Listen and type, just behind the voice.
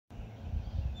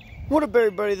What up,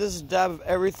 everybody? This is Dab of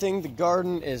Everything. The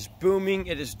garden is booming.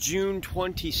 It is June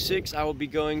 26th. I will be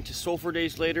going to Sulphur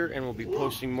Days later and we'll be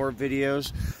posting more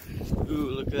videos. Ooh,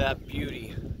 look at that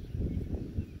beauty.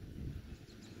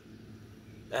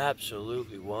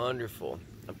 Absolutely wonderful.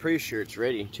 I'm pretty sure it's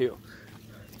ready too.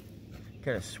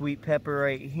 Got a sweet pepper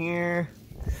right here.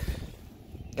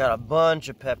 Got a bunch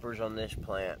of peppers on this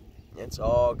plant. It's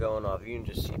all going off. You can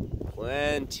just see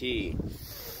plenty.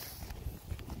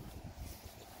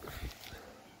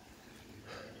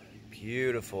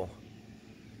 Beautiful.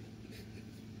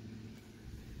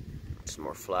 Some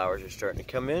more flowers are starting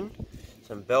to come in.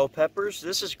 Some bell peppers.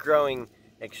 This is growing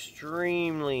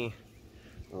extremely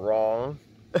wrong.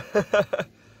 I'm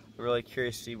really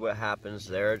curious to see what happens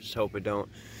there. I just hope it don't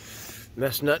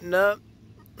mess nothing up.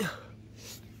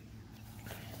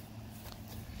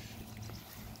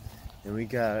 And we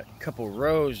got a couple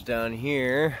rows down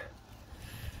here.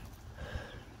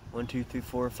 1, 2, 3,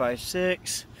 4, 5,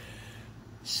 6.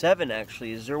 7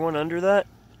 actually. Is there one under that?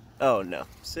 Oh no.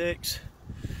 6.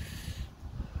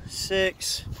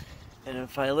 6. And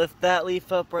if I lift that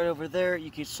leaf up right over there,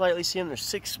 you can slightly see them. There's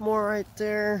 6 more right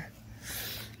there.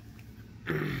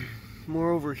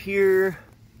 More over here.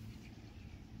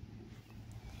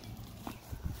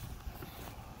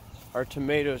 Our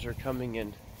tomatoes are coming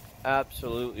in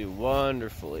absolutely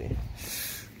wonderfully.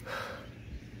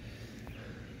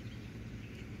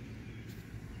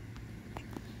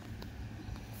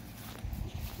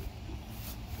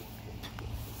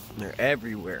 They're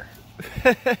everywhere.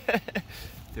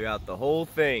 Throughout the whole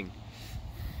thing.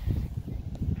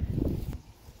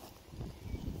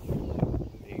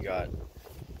 You got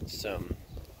some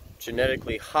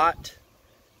genetically hot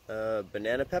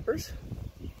banana peppers.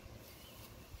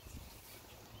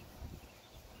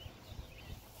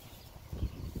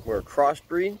 We're a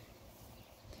crossbreed.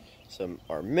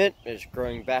 Our mint is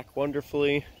growing back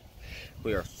wonderfully.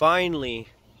 We are finally,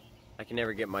 I can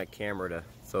never get my camera to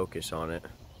focus on it.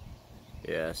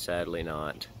 Yeah, sadly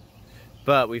not.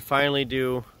 But we finally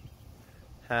do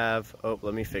have, oh,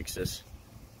 let me fix this.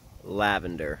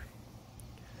 Lavender.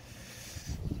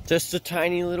 Just a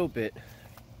tiny little bit.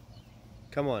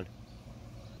 Come on.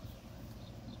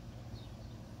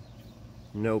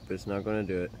 Nope, it's not gonna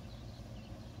do it.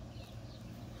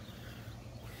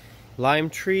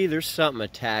 Lime tree, there's something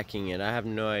attacking it. I have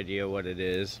no idea what it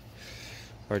is.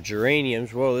 Our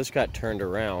geraniums, whoa, this got turned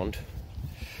around.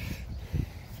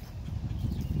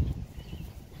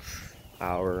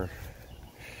 Our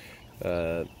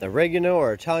oregano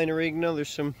or Italian oregano, there's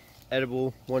some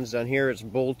edible ones down here. It's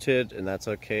bolted and that's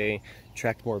okay.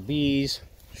 Attract more bees.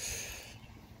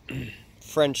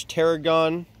 French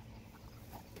tarragon.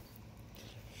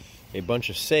 A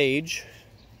bunch of sage.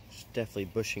 It's definitely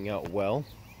bushing out well.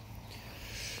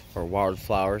 Our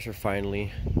wildflowers are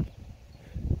finally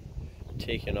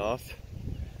taking off.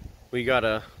 We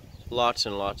got lots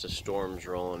and lots of storms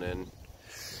rolling in.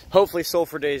 Hopefully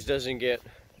Sulphur Days doesn't get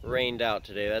rained out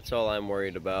today. That's all I'm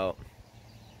worried about.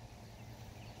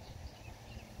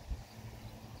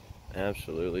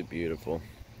 Absolutely beautiful.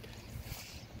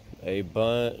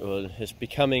 Well, it's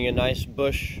becoming a nice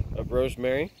bush of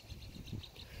rosemary.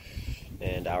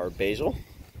 And our basil.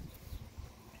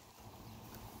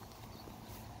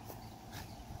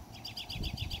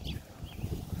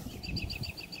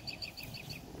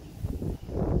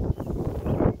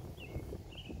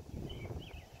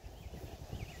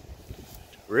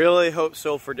 Really hope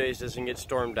Sulphur Days doesn't get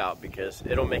stormed out because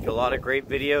it'll make a lot of great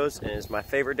videos and it's my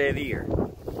favorite day of the year.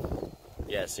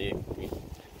 Yeah, see,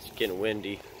 it's getting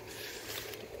windy.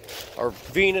 Our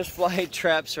Venus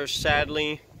flytraps are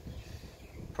sadly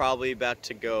probably about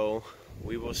to go.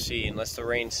 We will see unless the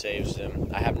rain saves them.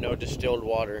 I have no distilled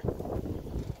water.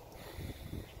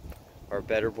 Our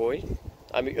Better Boy.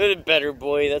 Better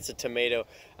Boy, that's a tomato.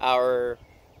 Our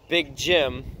Big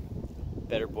Jim.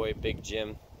 Better Boy, Big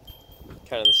Jim.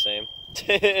 Kind of the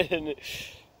same.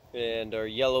 And our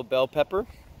yellow bell pepper,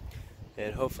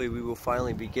 and hopefully we will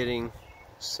finally be getting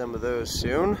some of those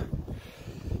soon.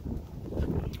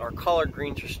 Our collard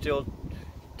greens are still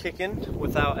kicking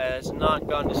has not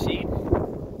gone to seed.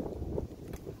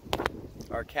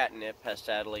 Our catnip has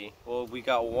sadly, well, we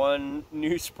got one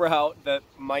new sprout that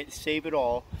might save it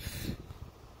all.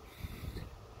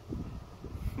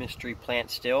 Mystery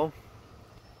plant still.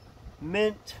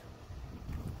 Mint.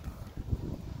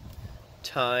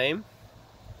 Thyme,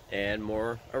 and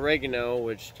more oregano,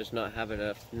 which does not have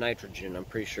enough nitrogen. I'm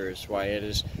pretty sure is why it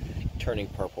is turning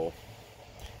purple.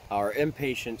 Our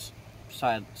impatiens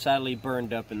sadly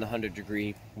burned up in the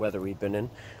 100-degree weather we've been in.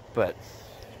 But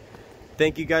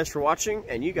thank you guys for watching,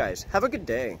 and you guys have a good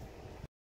day.